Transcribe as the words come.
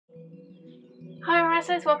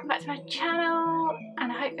Razzlers, welcome back to my channel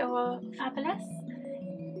and I hope you're all fabulous.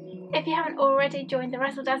 If you haven't already joined the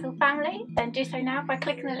Razzle Dazzle family, then do so now by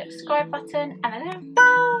clicking the little subscribe button and the little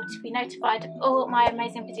bell to be notified of all my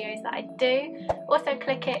amazing videos that I do. Also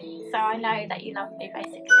click it so I know that you love me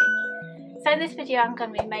basically. So in this video I'm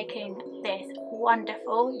going to be making this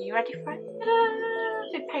wonderful, you ready for it?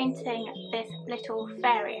 I'll be painting this little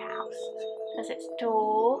fairy house. There's its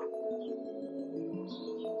door.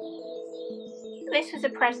 This was a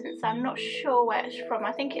present, so I'm not sure where it's from.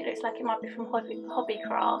 I think it looks like it might be from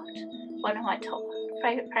Hobbycraft, one of my top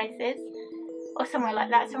favourite places, or somewhere like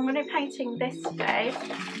that. So I'm going to be painting this today.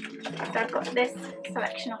 So I've got this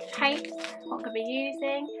selection of paints, what I'm going to be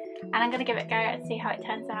using, and I'm going to give it a go and see how it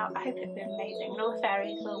turns out. I hope it'll be amazing, and all the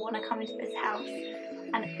fairies will want to come into this house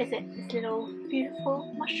and visit this little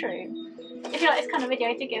beautiful mushroom. If you like this kind of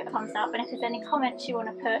video, do give it a thumbs up, and if there's any comments you want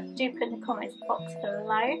to put, do put in the comments box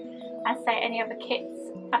below. And say any other kits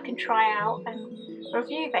I can try out and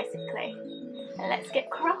review basically. And let's get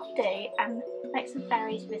crafty and make some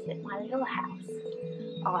fairies visit my little house.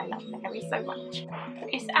 Oh, I love fairies so much.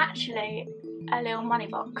 It's actually a little money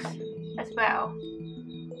box as well,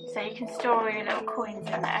 so you can store all your little coins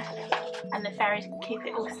in there and the fairies can keep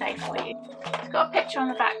it all safe for you. It's got a picture on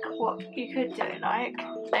the back what you could do it like.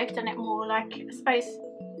 They've done it more like, I suppose,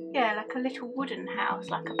 yeah, like a little wooden house,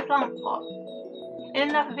 like a plant pot. In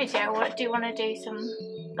another video I do want to do some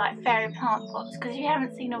like fairy plant pots, because if you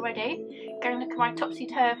haven't seen already, go and look at my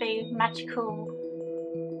topsy-turvy magical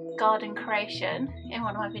garden creation in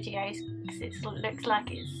one of my videos, because it looks like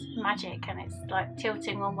it's magic and it's like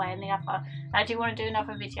tilting one way and the other. I do want to do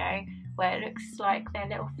another video where it looks like they're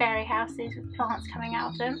little fairy houses with plants coming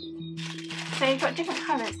out of them. So you've got different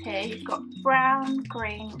colours here. You've got brown,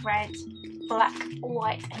 green, red, black,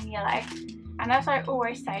 white and yellow. And as I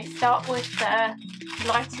always say, start with the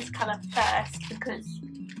lightest colour first, because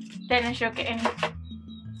then as you're getting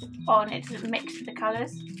on it doesn't mix with the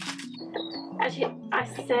colours. As I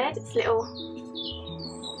said, it's a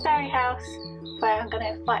little fairy house where I'm going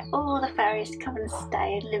to invite all the fairies to come and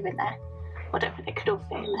stay and live in there. I don't think they could all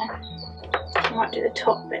fit in there. I might do the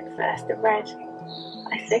top bit first, the red,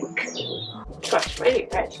 I think. Oh, it's really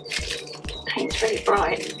red. The paint's really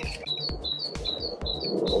bright.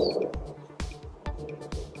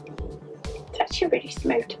 Actually really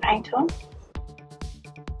smooth to paint on.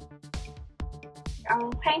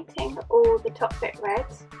 I'm painting all the top bit red,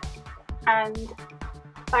 and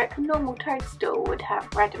like a normal toadstool would have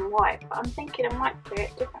red and white, but I'm thinking I might do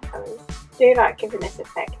it different colours. I do like giving this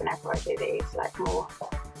effect whenever I do these, like more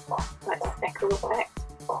like speckle effect.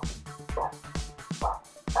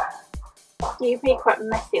 You can be quite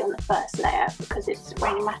messy on the first layer because it doesn't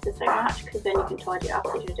really matter so much, because then you can tidy it up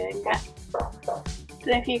as you're doing it. I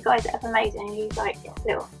don't know if you guys ever made any like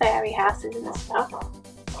little fairy houses and stuff.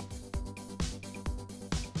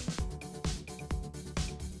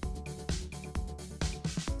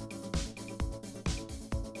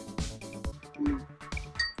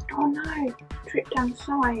 Oh no, drip down the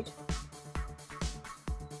side.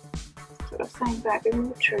 That's what I was saying about being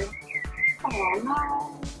watery. Oh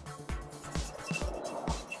no.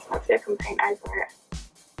 Hopefully I can paint over it.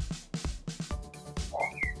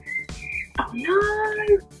 Oh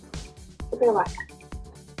no! It'll be alright.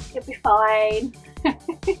 It'll be fine.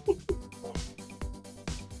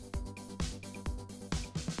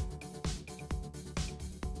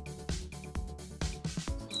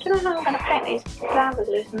 I don't know how I'm going to paint these flowers with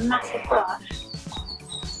this massive brush.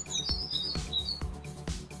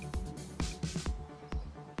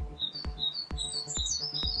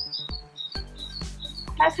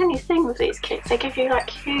 That's the only thing with these kits, they give you like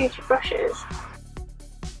huge brushes.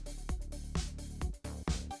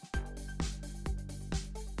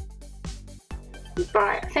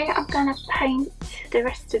 Right, I think I'm going to paint the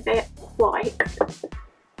rest of it white,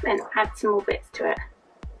 then add some more bits to it.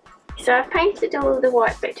 So I've painted all the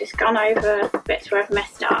white bit, just gone over bits where I've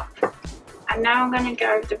messed up. And now I'm going to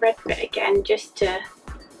go over the red bit again, just to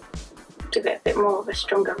give it a bit more of a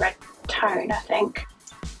stronger red tone, I think.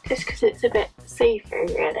 Just because it's a bit see-through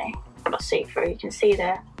really. Not see-through, you can see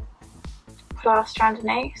the plaster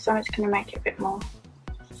underneath, so I'm just going to make it a bit more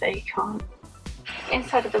so you can't.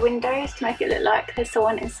 Inside of the windows to make it look like there's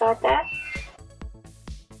someone inside there.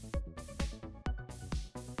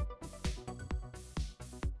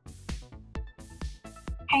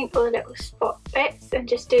 Paint all the little spot bits and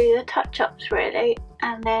just do the touch-ups really,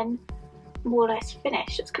 and then more or less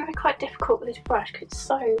finish. It's going to be quite difficult with this brush because it's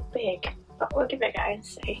so big, but we'll give it a go and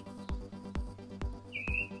see.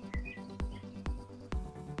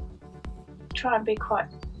 Try and be quite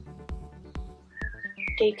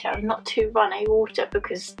detailed, not too runny water,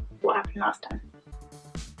 because what happened last time.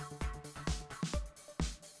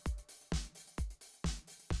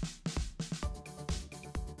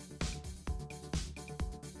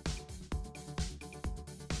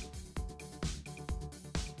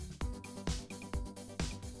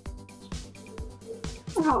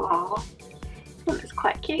 Oh, that looks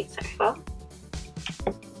quite cute so far.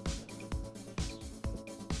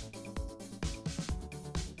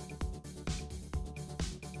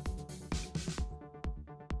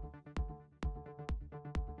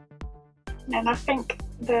 And I think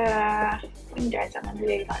the windows I'm going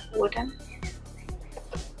to do like wooden.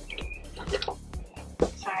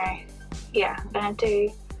 So yeah, I'm going to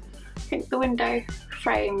do, I think the window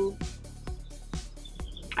frame,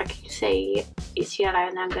 like you see, it's yellow,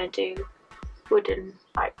 and then I'm going to do wooden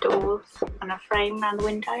like doors and a frame around the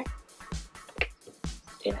window.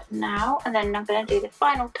 Do that now, and then I'm going to do the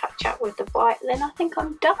final touch up with the white, then I think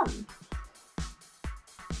I'm done.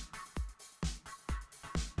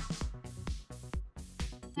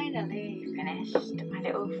 Finally finished my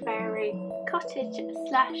little fairy cottage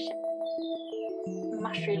slash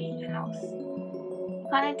mushroom house.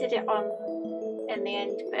 Kind of did it on, in the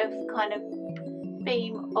end, a bit of kind of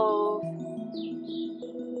theme of,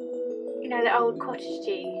 you know, the old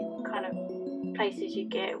cottagey kind of places you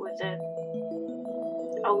get with the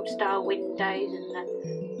old style windows and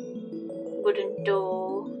the wooden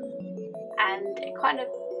door, and it kind of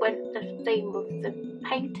went the theme of the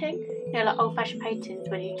painting, you know, like old fashioned paintings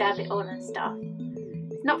when you dab it on and stuff.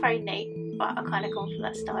 It's not very neat, but I kind of gone for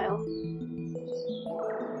that style.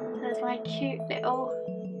 So there's my cute little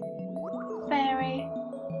fairy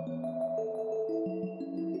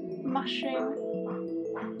mushroom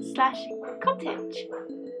slash cottage.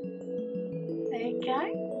 There you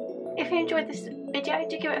go. If you enjoyed this video,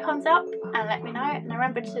 do give it a thumbs up and let me know, and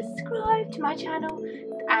remember to subscribe to my channel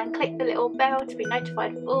and click the little bell to be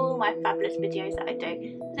notified of all my fabulous videos that I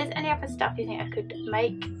do. If there's any other stuff you think I could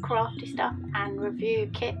make, crafty stuff and review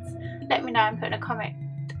kits, let me know and put in a comment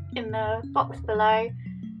in the box below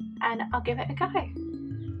and I'll give it a go.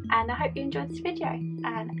 And I hope you enjoyed this video,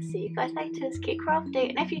 and see you guys later. Keep crafty,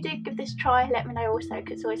 and if you do give this a try, let me know also,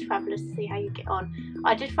 because it's always fabulous to see how you get on.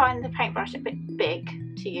 I did find the paintbrush a bit big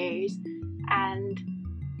to use, and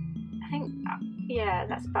I think, yeah,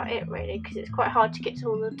 that's about it really, because it's quite hard to get to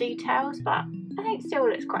all the details, but I think it still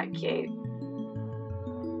looks quite cute.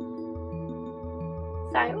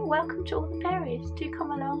 So welcome to all the fairies. Do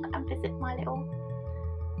come along and visit my little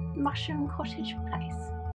mushroom cottage place.